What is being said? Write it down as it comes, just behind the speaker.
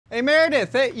Hey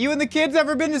Meredith, hey, you and the kids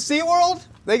ever been to SeaWorld?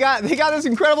 They got this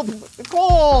incredible,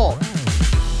 cool.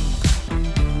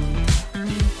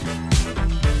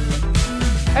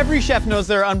 Every chef knows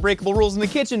there are unbreakable rules in the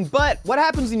kitchen, but what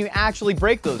happens when you actually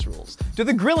break those rules? Do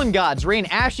the grilling gods rain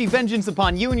ashy vengeance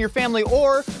upon you and your family,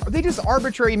 or are they just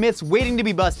arbitrary myths waiting to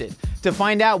be busted? To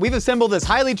find out, we've assembled this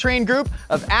highly trained group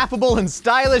of affable and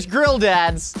stylish grill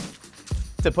dads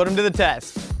to put them to the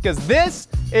test. Because this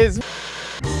is...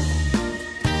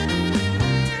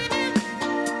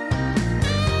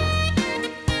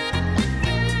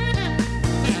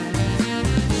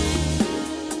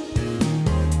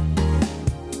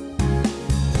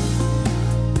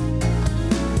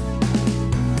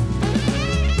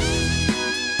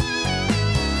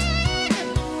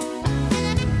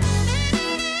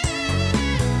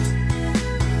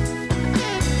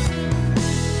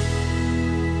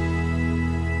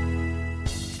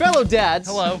 Fellow dads,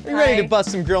 hello. Are you ready to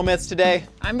bust some grill myths today?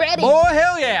 I'm ready. Oh,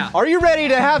 hell yeah. Are you ready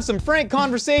to have some frank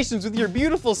conversations with your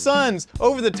beautiful sons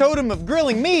over the totem of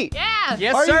grilling meat? Yeah.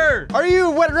 Yes, sir. Are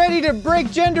you ready to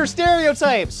break gender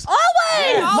stereotypes?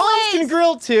 Always! Moms can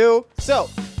grill too. So,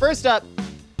 first up,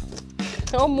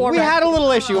 we had a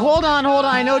little issue. Hold on.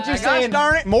 I know what you're saying.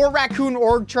 Darn it. More raccoon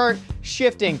org chart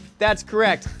shifting. That's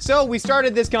correct. So we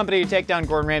started this company to take down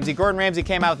Gordon Ramsay. Gordon Ramsay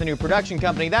came out with a new production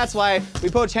company. That's why we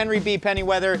poached Henry B.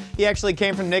 Pennyweather. He actually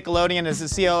came from Nickelodeon as the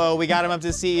COO. We got him up to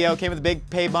CEO, came with a big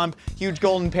pay bump, huge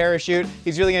golden parachute.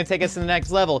 He's really gonna take us to the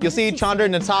next level. You'll see Chandra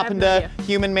Natapanda,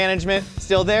 human management,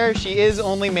 still there. She is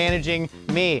only managing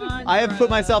me. I have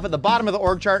put myself at the bottom of the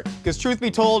org chart because truth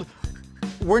be told,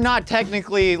 we're not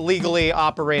technically legally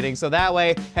operating, so that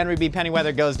way Henry B.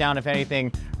 Pennyweather goes down if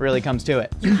anything really comes to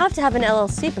it. You have to have an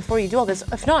LLC before you do all this.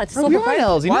 If not, it's still We are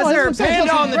LLC. Why is there a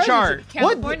panda on the chart?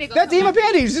 What? That's Ema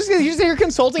Panda. You're just here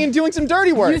consulting and doing some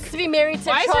dirty work. Used to be married to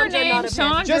Why is her Chandra, name not a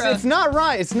Chandra? Just, it's not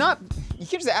right. It's not. You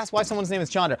can't just ask why someone's name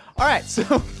is Chandra. All right, so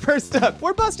first up,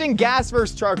 we're busting gas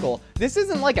versus charcoal. This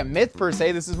isn't like a myth per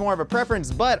se, this is more of a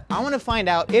preference, but I wanna find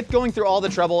out if going through all the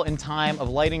trouble and time of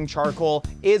lighting charcoal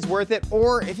is worth it,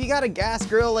 or if you got a gas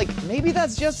grill, like maybe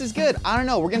that's just as good. I don't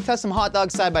know, we're gonna test some hot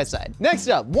dogs side by side. Next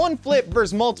up, one flip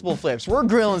versus multiple flips. We're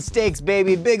grilling steaks,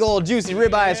 baby, big old juicy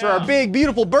ribeyes for our big,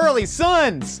 beautiful, burly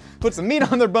sons. Put some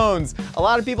meat on their bones. A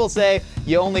lot of people say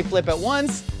you only flip it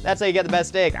once, that's how you get the best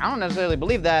steak. I don't necessarily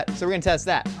believe that, so we're gonna test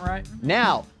that. All right.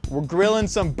 Now, we're grilling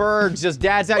some burgers, just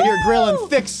dads out here grilling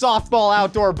thick softball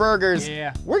outdoor burgers.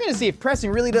 Yeah. We're gonna see if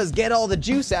pressing really does get all the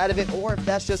juice out of it, or if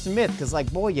that's just a myth, because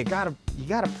like, boy, you gotta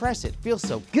press it. Feels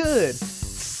so good.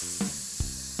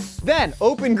 Then,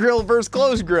 open grill versus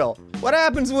closed grill. What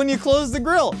happens when you close the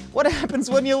grill? What happens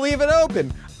when you leave it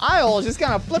open? I always just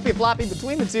kind of flippy-floppy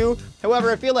between the two,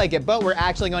 however I feel like it, but we're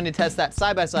actually going to test that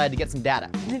side by side to get some data.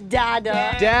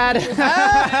 Dada.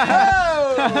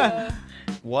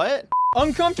 What?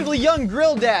 Uncomfortably young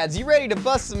grill dads, you ready to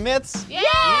bust some myths? Yeah!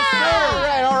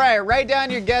 All right, write down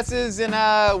your guesses, and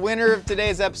winner of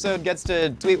today's episode gets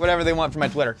to tweet whatever they want from my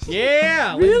Twitter.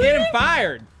 Yeah, let's get him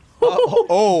fired.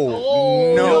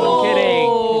 No. No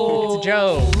kidding. It's a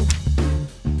joke.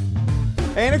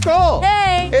 Hey, Nicole.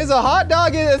 Hey. Is a hot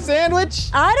dog a sandwich?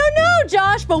 I don't know,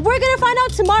 Josh, but we're gonna find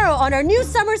out tomorrow on our new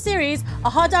summer series, A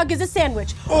Hot Dog is a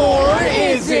Sandwich. Or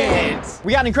is it?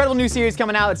 We got an incredible new series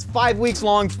coming out. It's 5 weeks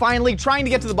long, finally trying to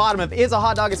get to the bottom of is a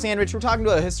hot dog a sandwich. We're talking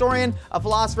to a historian, a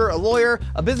philosopher, a lawyer,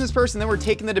 a business person, then we're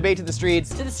taking the debate to the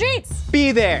streets. To the streets.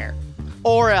 Be there,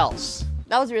 or else.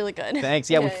 That was really good. Thanks,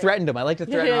 yeah, we threatened them. I like to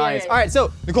threaten our audience. Yeah. All right,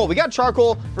 so, Nicole, we got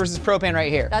charcoal versus propane right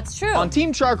here. That's true. On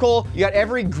Team Charcoal, you got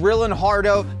every grillin'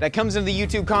 hardo that comes into the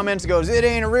YouTube comments and goes, it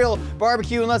ain't a real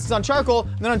barbecue unless it's on charcoal.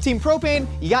 And then on Team Propane,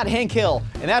 you got Hank Hill,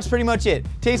 and that's pretty much it.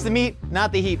 Taste the meat,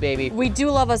 not the heat, baby. We do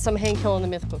love us some Hank Hill in the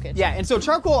Mythical kitchen. Yeah, and so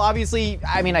charcoal, obviously,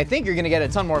 I mean, I think you're gonna get a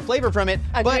ton more flavor from it.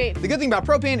 Agreed. But the good thing about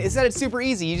propane is that it's super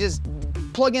easy. You just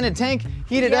plug in a tank,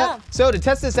 heat it up. So to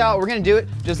test this out, we're gonna do it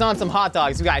just on some hot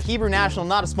dogs. We got Hebrew National,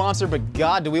 not a sponsor, but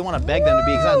God, do we wanna beg them to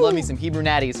be, because I love me some Hebrew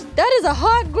Natties. That is a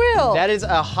hot grill. That is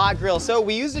a hot grill. So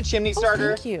we used a chimney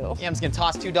starter. Thank you. Yeah, I'm just gonna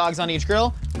toss 2 dogs on each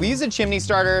grill. We used a chimney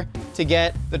starter to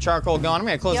get the charcoal going. I'm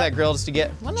gonna close that grill just to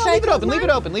get, well, no, leave it open, leave it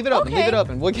open, leave it open, leave it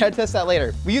open. We'll get to test that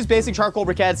later. We used basic charcoal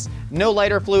briquettes, no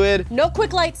lighter fluid. No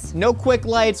quick lights. No quick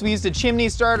lights. We used a chimney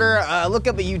starter. Look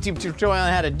up a YouTube tutorial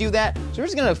on how to do that. So we're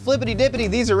just gonna flippity-dippity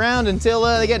these around until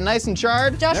they get nice and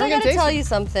charred. Josh, I gotta tell you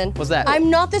something. What's that? I'm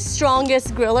not the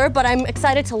strongest griller, but I'm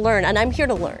excited to learn, and I'm here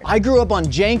to learn. I grew up on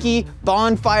janky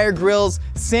bonfire grills,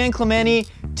 San Clemente,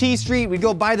 T Street. We'd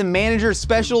go buy the manager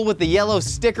special with the yellow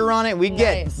sticker on it. We'd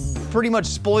get pretty much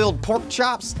spoiled pork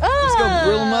chops. Let's go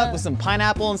grill them up with some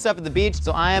pineapple and stuff at the beach.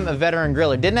 So I am a veteran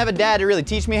griller. Didn't have a dad to really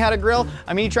teach me how to grill.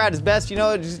 I mean, he tried his best, you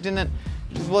know, it just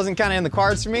wasn't kind of in the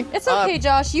cards for me. It's okay,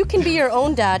 Josh. You can be your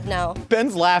own dad now.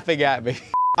 Ben's laughing at me.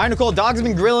 All right, Nicole, dogs have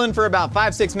been grilling for about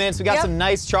 5-6 minutes. We got some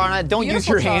nice char on it. Don't use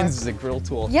your hands as a grill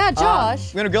tool. Yeah,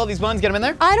 Josh. We're gonna grill these buns, get them in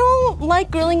there? I don't like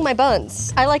grilling my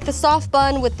buns. I like the soft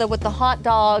bun with the hot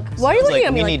dog. Why are you looking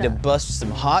at me like that? We need to bust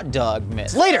some hot dog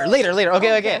mitts. Later.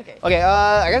 Okay,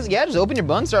 I guess, yeah, just open your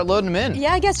bun, start loading them in.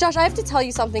 Yeah, I guess, Josh, I have to tell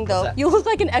you something, though. You look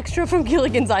like an extra from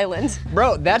Gilligan's Island.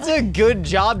 Bro, that's a good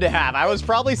job to have. I was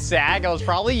probably SAG, I was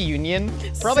probably union.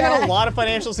 Probably had a lot of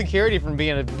financial security from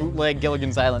being a bootleg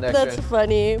Gilligan's Island extra. That's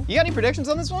funny. You got any predictions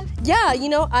on this one? Yeah, you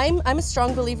know, I'm a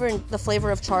strong believer in the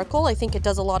flavor of charcoal. I think it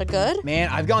does a lot of good. Man,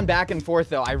 I've gone back and forth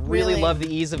though. I really love the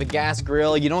ease of a gas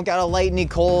grill. You don't gotta light any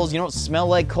coals. You don't smell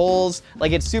like coals.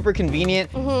 Like, it's super convenient.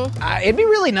 It'd be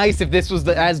really nice if this was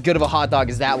as good of a hot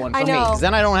dog as that one for me, because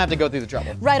then I don't have to go through the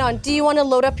trouble. Right on. Do you want to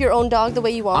load up your own dog the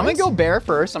way you want? I'm gonna go bare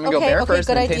first. I'm gonna go bare first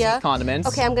and then taste the condiments.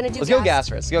 Okay, I'm gonna do Let's go gas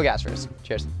first. Let's go gas first.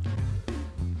 Cheers.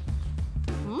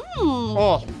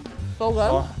 Oh. So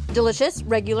good. Delicious,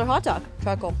 regular hot dog.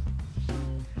 Charcoal.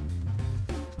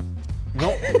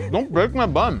 Don't break my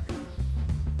bun.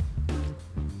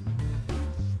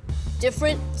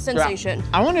 Different sensation. Yeah.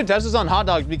 I want to test this on hot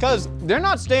dogs because they're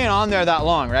not staying on there that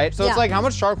long, right? So it's like, how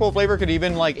much charcoal flavor could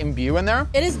even like imbue in there?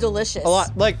 It is delicious. A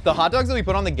lot. Like the hot dogs that we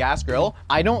put on the gas grill,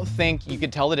 I don't think you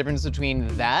could tell the difference between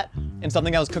that and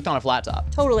something that was cooked on a flat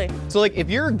top. Totally. So like, if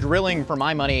you're grilling for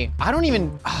my money, I don't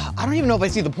even know if I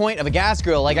see the point of a gas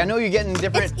grill. Like, I know you're getting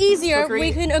different. It's easier. cookery.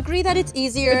 We can agree that it's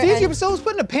easier. It's easier, but so is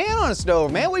putting a pan on a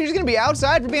stove, man. What, you're just gonna be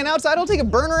outside for being outside? I'll take a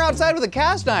burner outside with a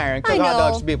cast iron and cook hot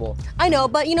dogs for people. I know,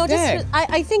 but you know, just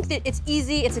I think that it's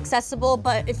easy, it's accessible,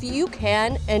 but if you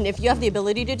can, and if you have the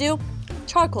ability to do,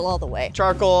 charcoal all the way.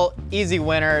 Charcoal, easy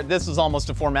winner. This was almost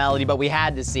a formality, but we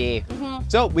had to see.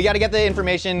 So we got to get the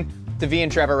information to V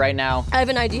and Trevor right now. I have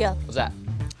an idea. What's that?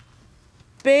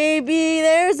 Baby,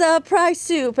 there's a price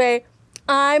to pay.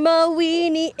 I'm a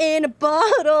weenie in a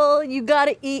bottle. You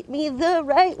gotta eat me the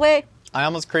right way. I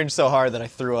almost cringed so hard that I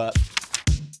threw up.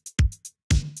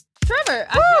 Trevor,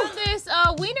 I found this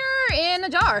wiener in a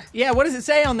jar. Yeah, what does it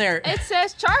say on there? It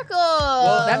says charcoal.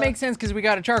 Well, that makes sense because we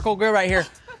got a charcoal grill right here.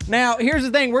 Now, here's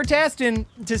the thing. We're testing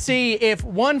to see if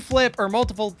one flip or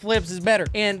multiple flips is better.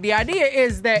 And the idea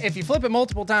is that if you flip it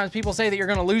multiple times, people say that you're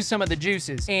gonna lose some of the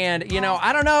juices. And, you know,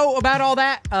 I don't know about all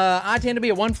that. I tend to be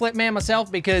a one flip man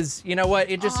myself because, you know what,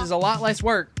 it just is a lot less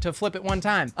work to flip it one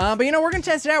time. But, you know, we're gonna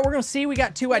test it out. We're gonna see. We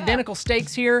got two identical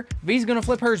steaks here. V's gonna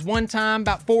flip hers one time,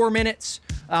 about 4 minutes.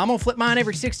 I'm gonna flip mine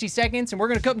every 60 seconds, and we're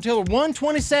gonna cook them until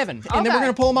 127. And then we're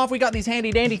gonna pull them off. We got these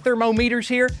handy dandy thermometers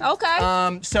here.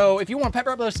 Okay. So if you wanna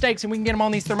pepper up those steaks and we can get them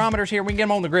on these thermometers here, we can get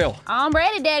them on the grill. I'm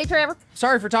ready, Daddy Trevor.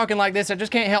 Sorry for talking like this, I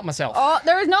just can't help myself. Oh,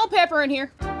 there is no pepper in here.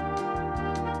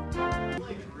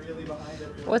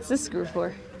 What's this screw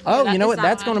for? Oh, you know what,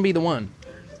 that's gonna be the one.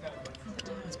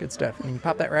 That's good stuff. And you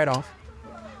pop that right off.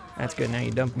 That's good, now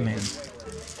you dump them in.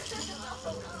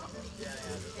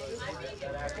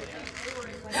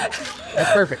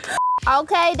 That's perfect.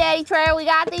 Okay, Daddy Trevor, we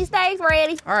got these steaks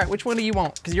ready. All right, which one do you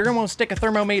want? Because you're gonna want to stick a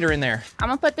thermometer in there. I'm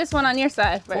gonna put this one on your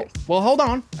side first. Well, hold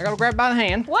on. I gotta grab it by the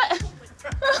hand. What?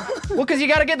 Well, because you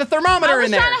gotta get the thermometer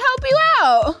in there. I was trying to help you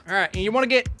out. All right, and you want to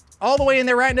get all the way in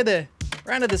there right into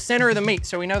the center of the meat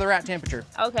so we know the right temperature.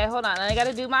 Okay, hold on. I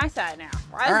gotta do my side now.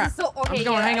 Why all right, is this so, okay, I'm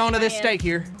gonna hang on to this steak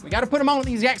here. We gotta put them on at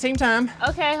the exact same time.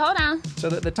 Okay, hold on. So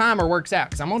that the timer works out,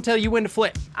 because I'm gonna tell you when to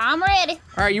flip. I'm ready.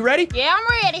 All right, you ready? Yeah,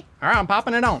 I'm ready. All right, I'm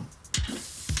popping it on.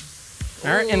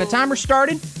 All right, and the timer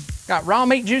started. Got raw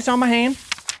meat juice on my hand.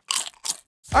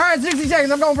 All right, 60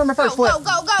 seconds. I'm going for my first flip.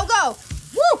 Go.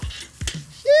 Woo!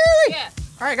 Yeah.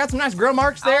 All right, got some nice grill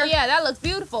marks there. Oh, yeah, that looks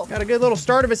beautiful. Got a good little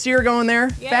start of a sear going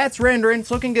there. Yeah. Fat's rendering. It's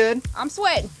looking good. I'm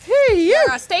sweating. Hey, you! I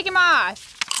got a steak in my eye.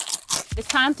 It's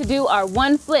time to do our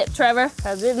one flip, Trevor.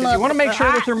 Because you want to make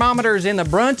sure the thermometer is in the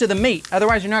brunt of the meat.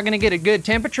 Otherwise, you're not going to get a good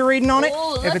temperature reading on it.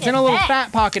 Ooh, if it's in a little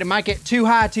fat pocket, it might get too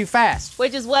high too fast.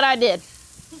 Which is what I did.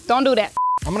 Don't do that.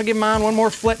 I'm going to give mine one more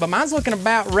flip, but mine's looking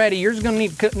about ready. Yours is going to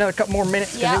need to cook another couple more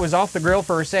minutes because it was off the grill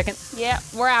for a second. Yeah,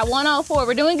 we're at 104.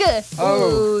 We're doing good.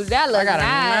 Oh, ooh, that looks I got a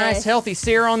nice healthy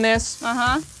sear on this.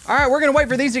 Uh-huh. All right, we're going to wait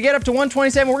for these to get up to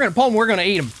 127. We're going to pull them. We're going to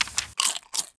eat them.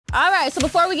 All right, so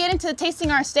before we get into tasting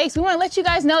our steaks, we want to let you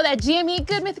guys know that GME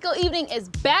Good Mythical Evening is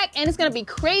back, and it's going to be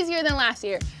crazier than last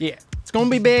year. Yeah. It's It's gonna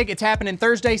be big. It's happening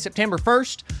Thursday, September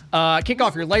 1st. Kick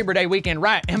off your Labor Day weekend,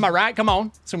 right? Am I right? Come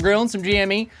on. Some grilling, some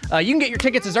GME. You can get your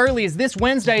tickets as early as this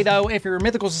Wednesday, though, if you're a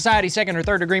Mythical Society 2nd or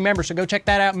 3rd degree member, so go check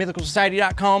that out,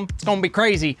 mythicalsociety.com. It's gonna be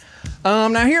crazy.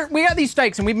 Now here, we got these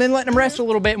steaks, and we've been letting them rest a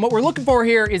little bit, and what we're looking for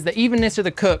here is the evenness of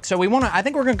the cook. So I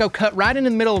think we're gonna go cut right in the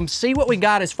middle and see what we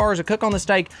got as far as a cook on the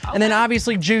steak, and then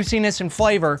obviously juiciness and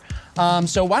flavor.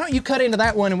 So why don't you cut into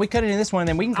that one and we cut into this one, and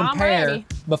then we can compare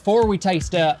before we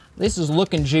taste up. This is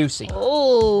looking juicy.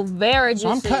 Oh, very juicy. So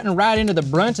I'm cutting right into the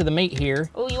brunt of the meat here.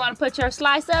 Oh, you want to put your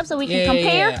slice up so we can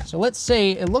compare? Yeah. So let's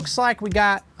see. It looks like we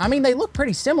got, I mean, they look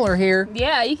pretty similar here.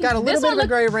 Yeah, you can. Got a little bit of a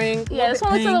gray ring. Yeah, this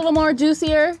one looks a little more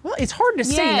juicier. Well, it's hard to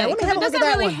see. Now, let me have a look at that one. It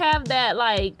doesn't really have that,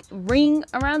 like, ring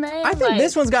around the edge. I think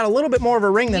this one's got a little bit more of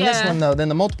a ring than this one, though, than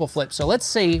the multiple flips. So let's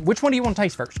see. Which one do you want to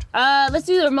taste first? Let's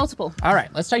do the multiple. All right,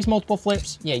 let's taste multiple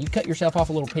flips. Yeah, you cut yourself off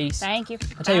a little piece. Thank you.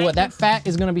 I'll tell you what, that fat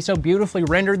is going to be so beautifully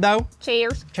rendered, though.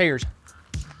 Cheers. Cheers.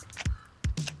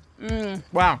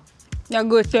 Wow. Yeah,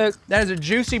 good steak. That is a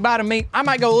juicy bite of meat. I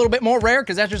might go a little bit more rare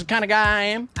because that's just the kind of guy I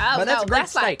am. Oh, but that's a great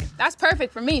steak. That's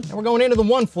perfect for me. And we're going into the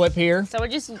one flip here. So we're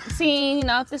just seeing, you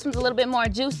know, if this one's a little bit more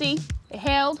juicy. It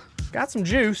held. Got some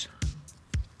juice.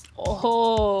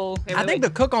 Oh. I think the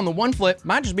cook on the one flip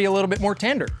might just be a little bit more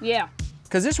tender. Yeah.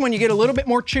 Because this one, you get a little bit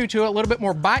more chew to it, a little bit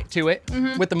more bite to it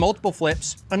with the multiple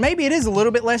flips. And maybe it is a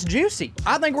little bit less juicy.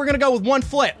 I think we're gonna go with one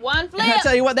flip. One flip. And I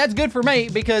tell you what, that's good for me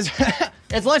because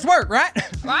it's less work, right?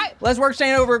 Right. Less work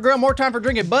standing over a grill, more time for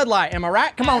drinking Bud Light, am I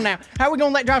right? Come on now. How are we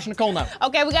gonna let Josh and Nicole know?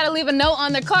 Okay, we gotta leave a note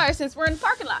on their car since we're in the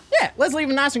parking lot. Yeah, let's leave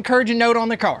a nice encouraging note on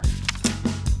their car.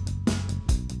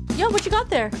 Yo, what you got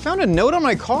there? I found a note on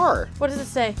my car. What does it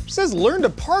say? It says, learn to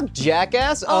park,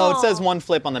 jackass. Oh, it says one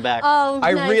flip on the back. Oh,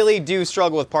 I nice. really do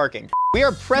struggle with parking. We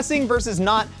are pressing versus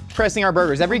not pressing our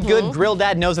burgers. Every good grill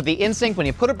dad knows that the instinct when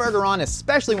you put a burger on,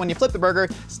 especially when you flip the burger,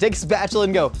 stick a spatula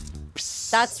and go.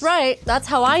 That's right. That's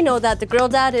how I know that the grill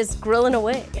dad is grilling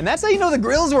away. And that's how you know the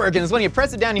grill's working, is when you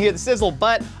press it down, you hear the sizzle.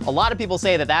 But a lot of people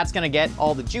say that that's gonna get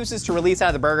all the juices to release out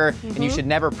of the burger, and you should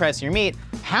never press your meat.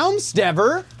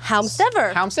 Haumstever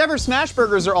smash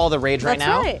burgers are all the rage right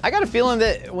now. Right. I got a feeling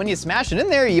that when you smash it in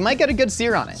there, you might get a good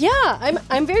sear on it. Yeah,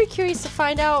 I'm very curious to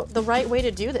find out the right way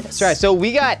to do this. That's right, so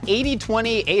we got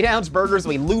 80-20 8-ounce burgers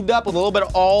we lubed up with a little bit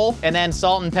of all, and then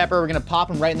salt and pepper. We're gonna pop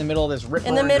them right in the middle of this rip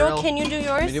In the middle, grill. can you do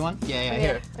yours? Can you do one? Yeah,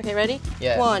 here. Okay, ready?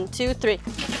 Yeah. 1, 2, 3.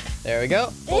 There we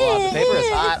go. Pull off the paper, it's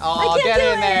hot. Oh, get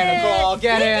in there, Nicole,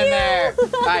 get in there.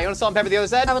 All right, you wanna salt and pepper the other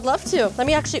side? I would love to. Let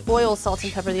me actually oil, salt,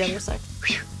 and pepper the other side.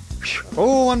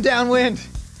 Oh, I'm downwind.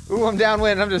 Ooh, I'm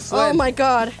downwind, I'm just sweating. Oh my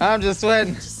God. I'm just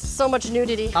sweating. So much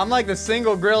nudity. I'm like the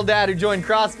single grill dad who joined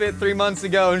CrossFit 3 months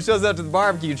ago and shows up to the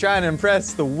barbecue trying to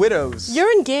impress the widows.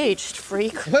 You're engaged,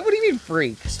 freak. What do you mean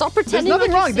freak? Stop There's pretending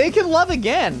nothing like wrong. They can love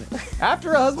again.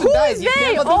 After a husband Who dies, is you they?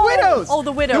 can't love Oh, the widows. oh,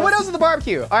 the widows. The widows of the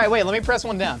barbecue. All right, wait, let me press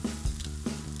one down.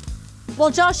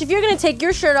 Well, Josh, if you're gonna take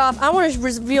your shirt off, I want to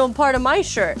reveal part of my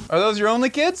shirt. Are those your only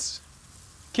kids?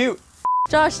 Cute.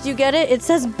 Josh, do you get it? It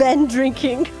says Ben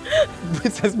drinking.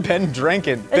 It says Ben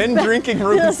drinking. Ben drinking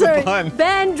ruins Yeah, the pun.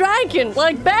 Ben drinking,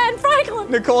 like Ben Franklin.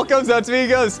 Nicole comes up to me and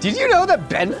goes, did you know that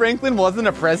Ben Franklin wasn't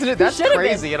a president? That's should've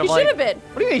crazy. been. And I'm He like, should've been.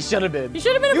 What do you mean he should have been? He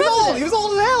should have been a He was president. old. He was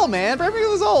old as hell, man. Franklin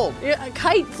was old. Yeah, a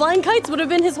kite, flying kites would have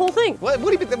been his whole thing. What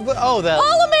do you think? Oh, the.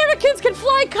 All Americans can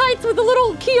fly kites with a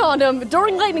little key on them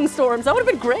during lightning storms. That would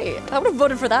have been great. I would have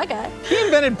voted for that guy. He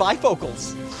invented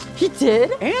bifocals. He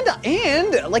did?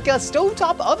 And like a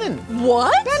stovetop oven.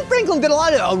 What? Ben Franklin did a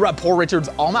lot of Poor Richard's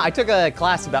Almanac. I took a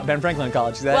class about Ben Franklin in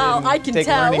college. Wow, I can take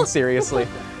tell. learning seriously.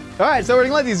 All right, so we're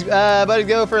gonna let these buddies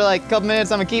go for like a couple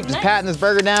minutes. I'm gonna keep just patting this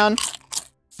burger down.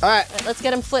 All right, Let's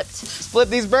get him flipped. flip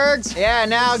these burgers. Yeah,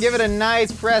 now give it a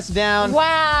nice press down.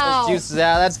 Wow. Those juices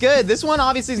out. That's good. This one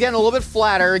obviously is getting a little bit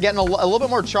flatter, getting a little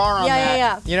bit more char on that.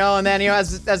 Yeah. You know, and then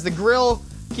as the grill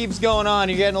keeps going on,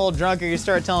 you're getting a little drunker. You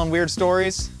start telling weird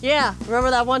stories. Yeah, remember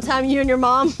that one time you and your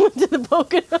mom went to the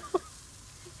Pocono?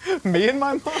 Me and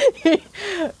my mom.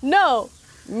 No,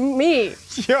 me.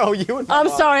 Yo, you and my I'm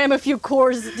mom. sorry, I'm a few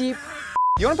cores deep.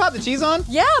 You want to pop the cheese on?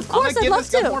 Yeah, of course, I'm gonna give I'd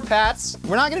this love couple more to. pats.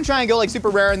 We're not gonna try and go like super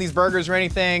rare in these burgers or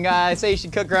anything. I say you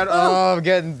should cook around. Oh, I'm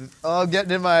getting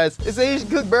in my eyes. I say you should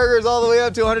cook burgers all the way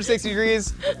up to 160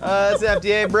 degrees. That's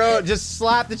FDA, bro. Just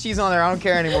slap the cheese on there. I don't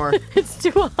care anymore. It's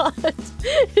too hot.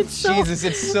 It's so, Jesus,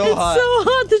 it's so hot. It's so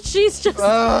hot. The cheese just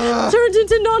turned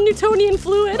into non-Newtonian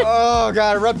fluid. Oh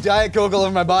God, I rubbed Diet Coke all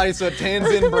over my body so it tans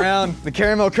in brown. The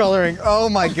caramel coloring. Oh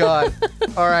my God.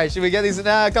 All right, should we get these?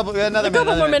 Another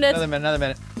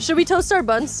minute. Should we toast our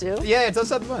buns too? Yeah,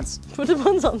 toast up the buns. Put the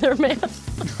buns on there, man.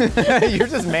 You're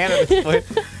just man at this point.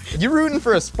 You rooting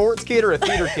for a sports kid or a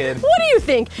theater kid? What do you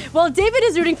think? Well, David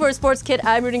is rooting for a sports kid,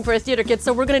 I'm rooting for a theater kid,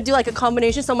 so we're gonna do like a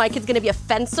combination, so my kid's gonna be a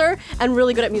fencer and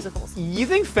really good at musicals. You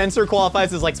think fencer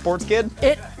qualifies as like sports kid?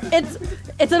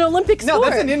 It's an Olympic sport. No,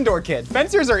 that's an indoor kid.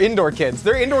 Fencers are indoor kids.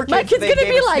 They're indoor kids. My kid's they gonna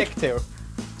gave be a like- stick to.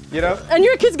 You know? And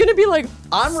your kid's gonna be like,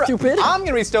 stupid. I'm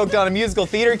gonna be stoked on a musical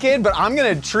theater kid, but I'm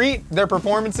gonna treat their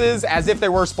performances as if they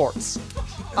were sports.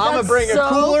 I'm gonna bring a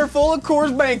cooler full of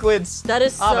Coors Banquets. That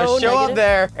is so I'm gonna show up negative.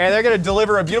 there, and they're gonna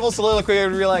deliver a beautiful soliloquy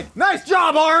and be like, "Nice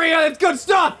job, Aria. That's good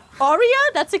stuff." Aria?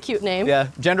 That's a cute name. Yeah,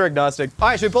 gender agnostic. All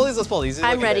right, should we pull these? Let's pull these.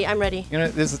 I'm ready, I'm ready. You know,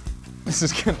 this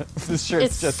shirt's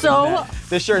It's just so a net.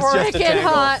 This shirt's just a freaking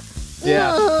tangle. hot.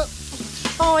 Yeah.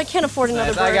 Oh, I can't afford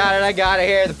another burger. I got it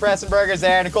here. The press and burger's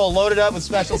there. Nicole loaded up with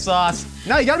special sauce.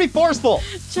 No, you gotta be forceful.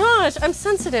 Josh, I'm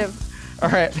sensitive. All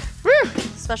right. Woo.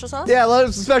 Special sauce? Yeah, loaded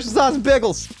up some special sauce and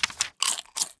pickles.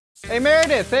 Hey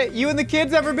Meredith, hey, you and the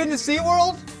kids ever been to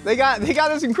SeaWorld? They got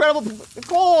this incredible.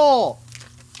 Nicole,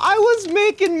 I was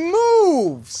making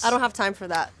moves. I don't have time for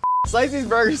that. Slice these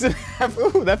burgers in half.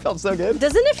 Ooh, that felt so good.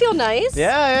 Doesn't it feel nice?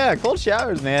 Yeah, cold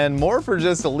showers, man. More for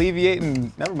just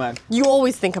alleviating. Never mind. You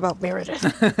always think about Meredith.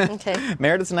 Okay.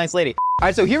 Meredith's a nice lady. All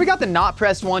right, so here we got the not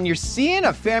pressed one. You're seeing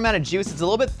a fair amount of juice. It's a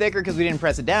little bit thicker because we didn't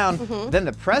press it down. Then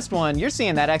the pressed one, you're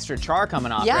seeing that extra char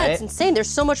coming off, Yeah, right? it's insane. There's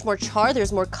so much more char.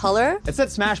 There's more color. It's that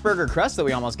smash burger crust that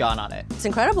we almost got on it. It's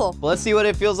incredible. Well, let's see what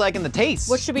it feels like in the taste.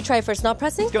 What should we try first? Not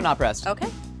pressing? Let's go not pressed. Okay.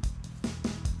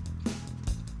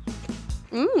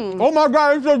 Oh my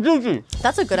God, it's so juicy.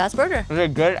 That's a good ass burger. It's a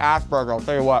good ass burger, I'll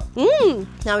tell you what. Now we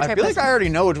try I feel like pressing. I already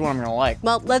know which one I'm gonna like.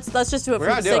 Well, let's just do it We're for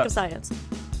gonna the do sake it. of science.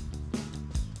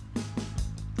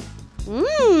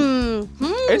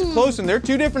 It's close and they're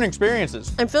two different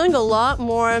experiences. I'm feeling a lot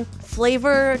more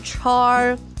flavor,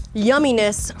 char,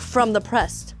 yumminess from the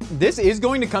pressed. This is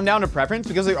going to come down to preference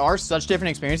because there are such different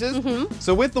experiences.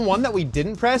 So with the one that we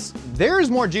didn't press, there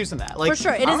is more juice in that. Like, For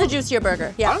sure, it I is a don't- juicier burger.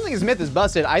 I Yeah. don't think this myth is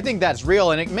busted. I think that's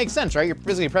real and it makes sense, right? You're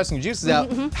physically pressing the juices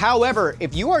out. However,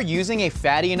 if you are using a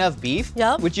fatty enough beef,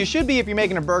 Yep. which you should be if you're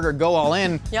making a burger go all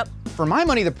in, Yep. for my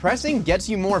money, the pressing gets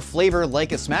you more flavor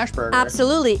like a smash burger.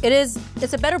 Absolutely. It's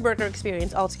a better burger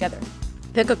experience altogether.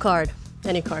 Pick a card.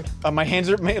 Any card. My hands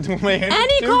are my hands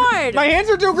Any are card! My hands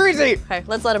are too greasy. Okay,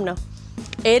 let's let him know.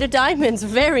 8 of diamonds,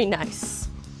 very nice.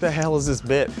 The hell is this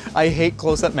bit? I hate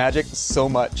close-up magic so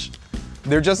much.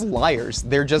 They're just liars.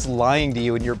 They're just lying to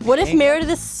you and you're What if paying-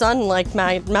 Meredith's son liked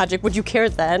magic? Would you care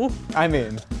then? I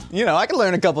mean, you know, I can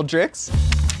learn a couple tricks.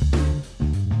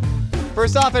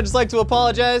 First off, I'd just like to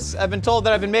apologize. I've been told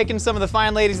that I've been making some of the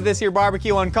fine ladies of this here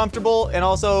barbecue uncomfortable, and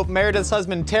also Meredith's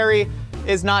husband, Terry,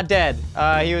 is not dead.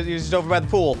 He was just over by the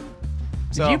pool.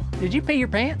 So, Did you pee your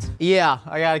pants? yeah,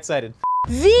 I got excited.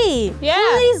 V, Yeah.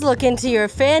 please look into your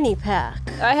fanny pack.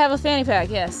 I have a fanny pack,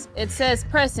 yes. It says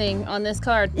pressing on this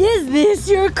card. Is this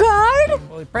your card?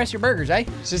 Well, press your burgers, eh?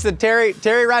 It's just that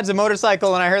Terry rides a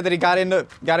motorcycle, and I heard that he got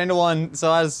into one,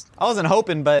 so I wasn't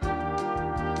hoping, but.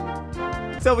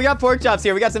 So we got pork chops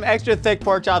here. We got some extra thick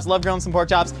pork chops. Love grilling some pork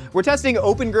chops. We're testing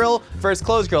open grill versus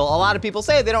closed grill. A lot of people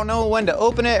say they don't know when to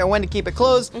open it or when to keep it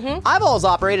closed. I've always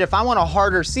operated, if I want a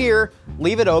harder sear,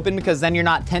 leave it open because then you're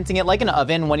not tenting it like an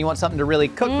oven. When you want something to really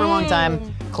cook for a long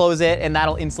time, close it and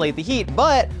that'll insulate the heat.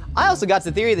 But I also got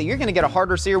the theory that you're gonna get a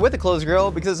harder sear with a closed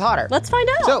grill because it's hotter. Let's find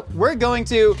out. So we're going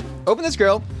to open this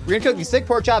grill. We're gonna cook these thick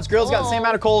pork chops. Grill's got the same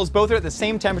amount of coals. Both are at the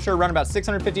same temperature, run about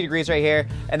 650 degrees right here.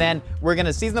 And then we're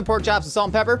gonna season the pork chops with salt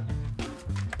and pepper.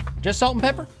 Just salt and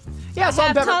pepper? Yeah, salt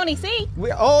and Have pepper. Tony C.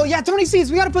 Oh yeah, Tony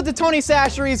C's. We gotta put the Tony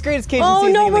Sachery's greatest Cajun Oh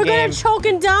seasoning no, in the we're game. gonna choke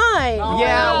and die.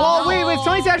 Yeah, well, wait,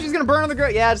 Tony Sachery's gonna burn on the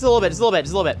grill. Yeah, just a little bit. Just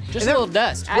And a then little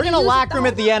dust. We're gonna use it lacquer 'em the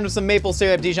at the end with some maple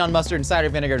syrup, Dijon mustard, and cider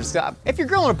vinegar. Just, if you're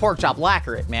grilling a pork chop,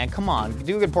 lacquer it, man. Come on,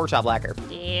 do a good pork chop lacquer.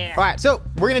 Yeah. All right, so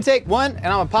we're gonna take one and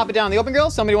I'm gonna pop it down on the open grill.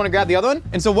 Somebody wanna grab the other one?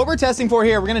 And so what we're testing for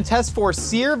here, we're gonna test for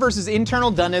sear versus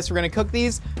internal doneness. We're gonna cook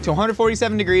these to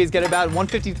 147 degrees, get about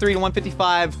 153 to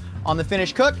 155 on the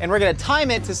finished cook, and we're gonna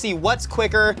time it to see what's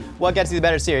quicker, what gets you the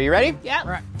better sear. You ready? Yep. All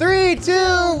right. 3, 2,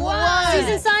 1.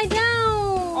 Season side down.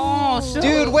 Oh, so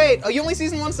Dude, wait, oh, you only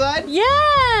season one side?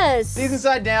 Yes. Season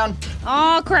side down.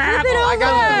 Oh, crap. Flip it I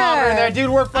got the thermometer in there. Dude,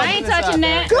 we're I fucking ain't this up. touching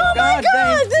that. Oh my God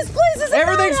God, dang. this place is a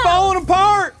everything's madhouse. falling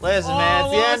apart. Listen, man,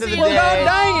 it's the end of the we'll see. day.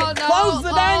 Dang it, close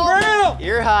the dang grill.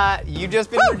 You're hot. You just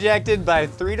been rejected by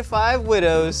 3 to 5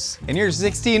 widows, and you're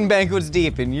 16 banquets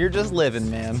deep, and you're just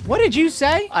living, man. What did you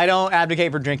say? I don't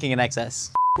advocate for drinking in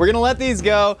excess. We're gonna let these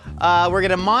go. We're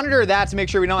gonna monitor that to make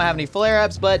sure we don't have any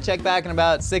flare-ups, but check back in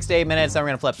about 6 to 8 minutes, then we're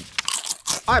gonna flip them.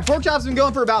 All right, pork chop's been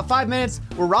going for about 5 minutes.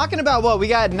 We're rocking about what? We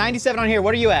got 97 on here.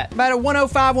 What are you at? About a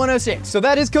 105, 106. So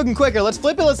that is cooking quicker. Let's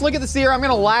flip it. Let's look at the sear. I'm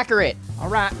gonna lacquer it. All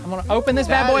right, I'm gonna open this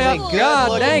bad boy That up. is a God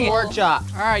good dang looking it. pork chop.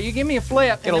 All right, you give me a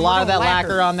flip. Get a lot of that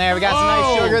lacquer on there. We got some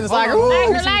nice sugar in this lacquer. Ooh.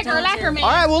 Lacquer, man. All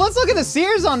right, well, let's look at the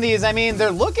sears on these. I mean, they're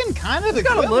looking kind of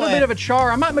Got a little bit of a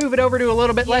char. I might move it over to a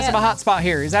little bit less Yeah. of a hot spot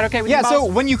here. Is that okay with you, Yeah, boss? so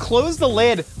when you close the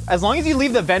lid, as long as you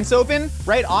leave the vents open,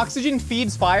 right, oxygen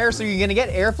feeds fire, so you're gonna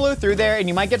get airflow through there, and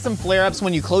you might get some flare-ups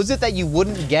when you close it that you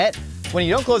wouldn't get when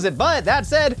you don't close it. But that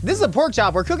said, this is a pork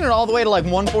chop. We're cooking it all the way to like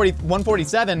 140,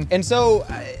 147, and so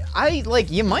I like,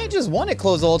 you might just want it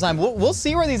closed the whole time. We'll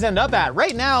see where these end up at.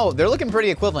 Right now, they're looking pretty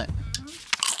equivalent.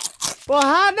 Well,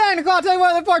 hot dang, Nicole, I'll tell you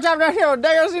what, the pork chop right here,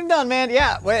 dang, done, man.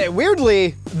 Yeah,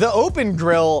 weirdly, the open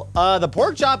grill, the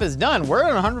pork chop is done. We're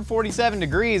at 147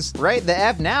 degrees, right? The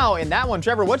F now in that one.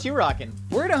 Trevor, what you rocking?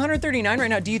 We're at 139 right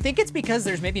now. Do you think it's because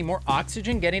there's maybe more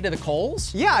oxygen getting to the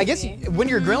coals? Yeah, I guess when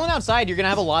you're grilling outside, you're gonna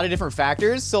have a lot of different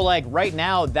factors. So like right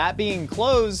now, that being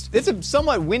closed, it's a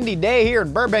somewhat windy day here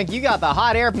in Burbank. You got the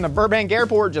hot air from the Burbank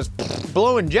airport just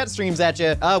blowing jet streams at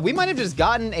you. We might have just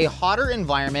gotten a hotter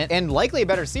environment and likely a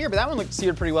better sear, but that one looked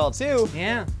seared pretty well too.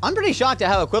 Yeah. I'm pretty shocked at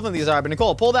how equivalent these are, but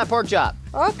Nicole, pull that pork chop.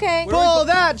 Okay. Pull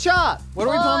that chop. What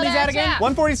are we pulling these that at again? chop.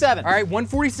 147. All right,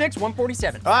 146,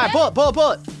 147. All right, pull it, pull it,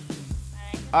 pull it.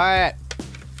 All right.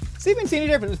 See if we can see any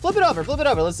difference. Flip it over, flip it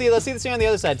over. Let's see the sear on the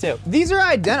other side too. These are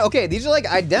identical, okay, these are like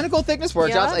identical thickness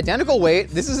pork chops, identical weight.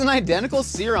 This is an identical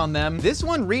sear on them. This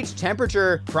one reached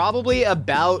temperature probably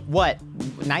about, what,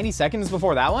 90 seconds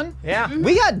before that one? Yeah.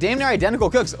 We got damn near identical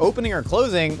cooks, opening or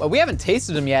closing. We haven't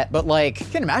tasted them yet, but like,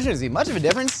 can't imagine there's much of a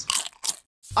difference.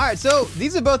 All right, so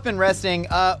these have both been resting.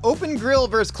 Open grill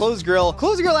versus closed grill.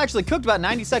 Closed grill actually cooked about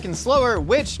 90 seconds slower,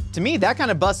 which to me, that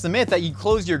kind of busts the myth that you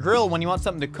close your grill when you want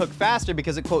something to cook faster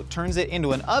because it, quote, turns it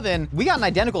into an oven. We got an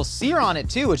identical sear on it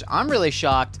too, which I'm really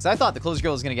shocked because I thought the closed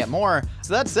grill was gonna get more.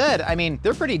 So that said, I mean,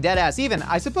 they're pretty dead ass even.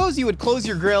 I suppose you would close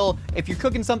your grill if you're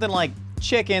cooking something like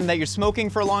chicken that you're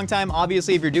smoking for a long time.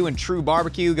 Obviously, if you're doing true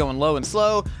barbecue, going low and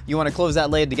slow, you want to close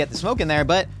that lid to get the smoke in there.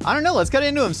 But I don't know. Let's cut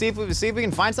into them. See if we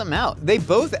can find something out. They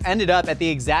both ended up at the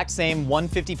exact same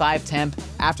 155 temp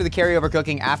after the carryover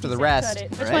cooking after the rest.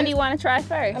 Which one do you want to try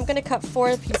first? I'm gonna cut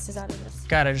 4 pieces out of this.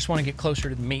 God, I just want to get closer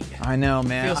to the meat. I know,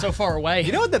 man. I feel so far away.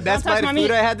 You know what the best touch bite of my food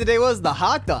meat. I had today was? The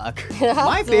hot dog.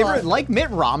 My favorite, like Mitt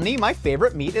Romney, my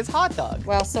favorite meat is hot dog.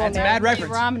 Well, so That's a American. bad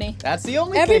reference. Romney. That's the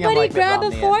only thing I'm Everybody like grab Mitt a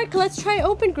Romney in. fork. Let's try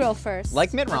open grill first.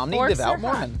 Like Mitt Romney, forks devout are hot.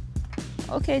 Mormon.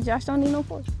 Okay, Josh don't need no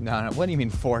fork. No, what do you mean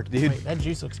fork, dude? Wait, that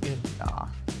juice looks good. Aw.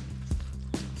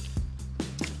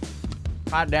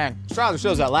 Hot dang. Strongly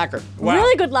shows that lacquer. Wow.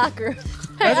 Really good lacquer.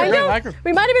 That's a I great know lacquer.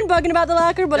 we might have been bugging about the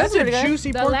lacquer, but That's it's a pretty good.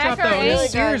 juicy The pork chop lacquer though. is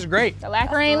This sear is great. The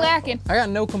lacquer ain't lacking. I got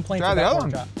no complaints Try the about other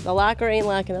pork one. chop. The lacquer ain't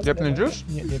lacking. That's Dip in the good. juice?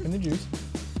 Yeah, dip in the juice.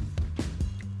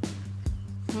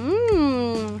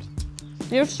 Mmm.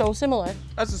 You're so similar.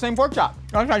 That's the same pork chop.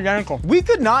 That's identical. We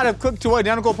could not have cooked 2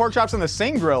 identical pork chops on the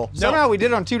same grill. Somehow we did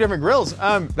it on 2 different grills.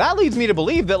 That leads me to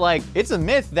believe that like, it's a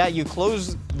myth that you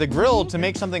close the grill to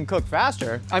make something cook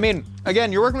faster. I mean,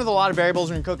 again, you're working with a lot of variables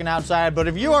when you're cooking outside, but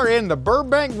if you are in the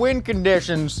Burbank wind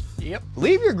conditions, Yep.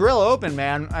 leave your grill open,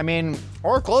 man. I mean,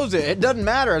 or close it. It doesn't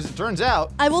matter as it turns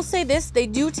out. I will say this, they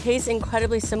do taste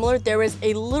incredibly similar. There is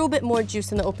a little bit more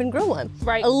juice in the open grill one.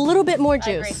 Right. A little bit more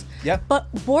agree. juice. Yeah. But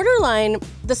borderline,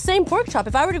 the same pork chop.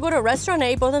 If I were to go to a restaurant and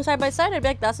I ate both of them side by side, I'd be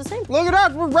like, that's the same. Look at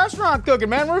us, we're restaurant cooking,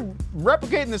 man. We're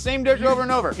replicating the same dish over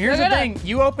and over. Here's Look the at thing.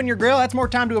 You open your grill, that's more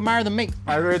time to admire the meat.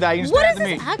 I agree with that. You can What stare is at the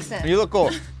this meat. accent? You look cool.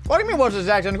 What do you mean, what's this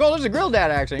accent? Nicole, this is a grill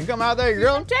dad accent. You come out there, you're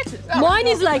grilling. Texas. Mine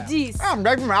is like this. I'm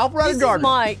Greg from Alpharetta This is Garden.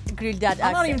 my grill dad accent.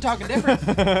 I'm not even talking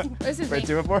different. This is Wait, me.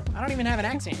 2 before? I don't even have an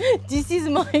accent. This is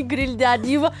my grill dad.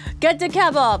 You get the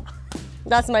kebab.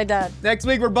 That's my dad. Next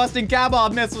week, we're busting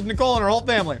kebab myths with Nicole and her whole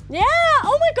family. Yeah.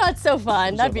 Oh my God, so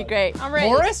fun. That'd be great. I'm ready.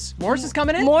 Morris? Morris is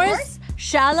coming in? Morris,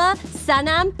 Shala,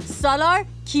 Sanam, Salar,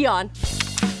 Kion.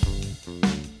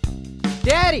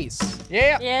 Daddies.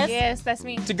 Yeah. Yes. Yes, that's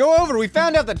me. To go over, we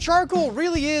found out that charcoal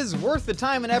really is worth the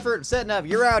time and effort setting up.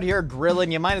 You're out here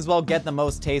grilling, you might as well get the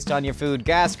most taste on your food.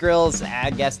 Gas grills, I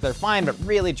guess they're fine, but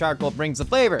really charcoal brings the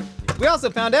flavor. We also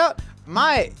found out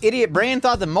my idiot brain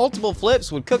thought that multiple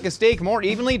flips would cook a steak more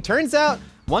evenly. Turns out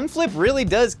one flip really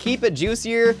does keep it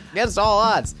juicier against all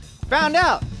odds. Found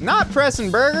out, not pressing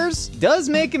burgers does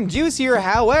make them juicier.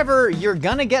 However, you're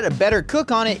gonna get a better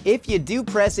cook on it if you do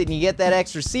press it and you get that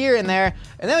extra sear in there.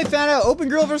 And then we found out open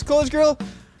grill versus closed grill.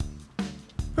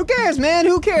 Who cares, man?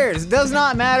 Who cares? It does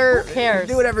not matter. Who cares?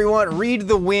 Do whatever you want. Read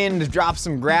the wind, drop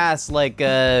some grass like,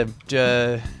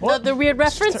 The weird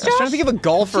reference, I was trying to Josh? think of a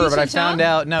golfer, but I Cheech and found Chong?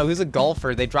 out, no, who's a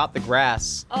golfer? They drop the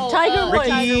grass. Oh, Tiger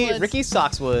Woods. Ricky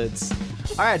Soxwoods.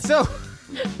 All right, so,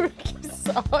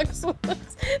 Socks.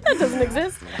 That doesn't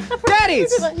exist.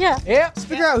 daddies! Yeah. Yep. Let's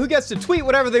figure out who gets to tweet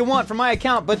whatever they want from my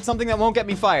account, but something that won't get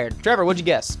me fired. Trevor, what'd you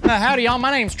guess? Howdy, y'all. My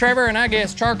name's Trevor, and I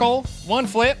guess charcoal, one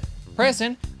flip,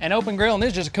 pressing, and open grill. And this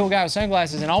is just a cool guy with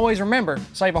sunglasses. And always remember,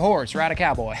 save a horse, ride a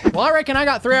cowboy. Well, I reckon I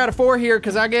got 3 out of 4 here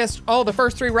because I guessed the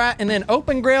first 3 right, and then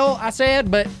open grill I said,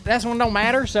 but that's one don't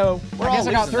matter. So We're I guess all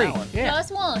I got losing 3. that one. Yeah.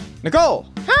 Plus 1. Nicole,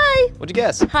 Hi. what'd you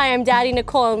guess? Hi, I'm Daddy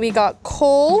Nicole, and we got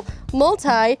coal,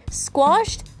 multi,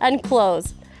 squashed, and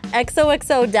closed.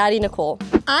 XOXO Daddy Nicole.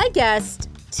 I guessed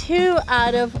 2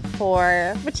 out of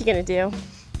 4. What you gonna do?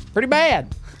 Pretty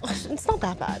bad. It's not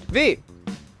that bad. V,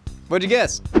 what'd you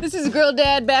guess? This is Grill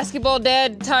Dad, Basketball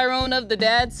Dad, Tyrone of the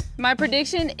Dads. My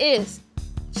prediction is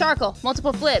charcoal,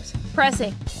 multiple flips,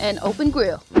 pressing, and open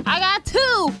grill. I got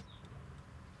 2.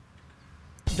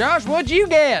 Josh, what'd you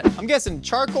get? I'm guessing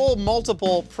charcoal,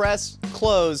 multiple, press,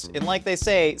 closed, and like they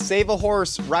say, save a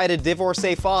horse, ride a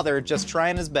divorcee father, just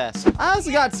trying his best. I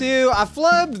also got 2. I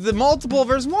flipped the multiple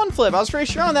versus 1 flip. I was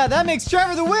pretty sure on that. That makes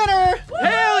Trevor the winner.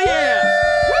 Hell yeah!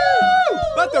 Woo!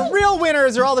 But the real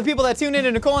winners are all the people that tune in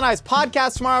to Nicole and I's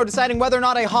podcast tomorrow deciding whether or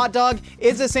not a hot dog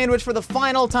is a sandwich for the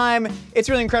final time. It's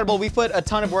really incredible. We put a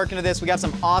ton of work into this. We got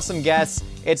some awesome guests.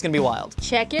 It's gonna be wild.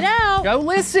 Check it out. Go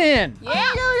listen.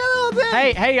 Yeah.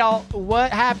 Hey, y'all,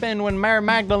 what happened when Mary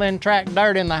Magdalene tracked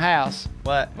dirt in the house?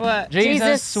 What? What?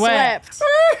 Jesus swept.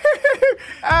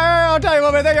 I'll tell you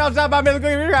what, man. Thank you all for stopping by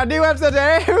Mythical. We got a new episode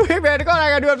today. We've been Nicole and I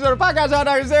got a new episode of podcast. Hot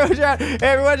dog and sandwich.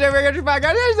 Everyone, get your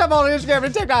podcast. There's stuff on Instagram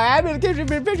and TikTok. I'm in the kitchen,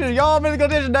 pictures of y'all. Mythical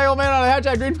Edition. Day old man on the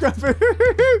hashtag green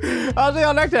scruffer. I'll see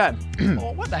y'all next time.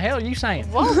 Well, what the hell are you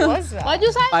saying? What was that? What'd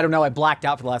you say? I don't know. I blacked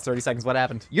out for the last 30 seconds. What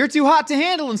happened? You're too hot to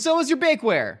handle, and so is your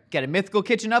bakeware. Get a Mythical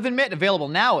Kitchen Oven Mitt available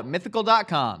now at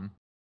mythical.com.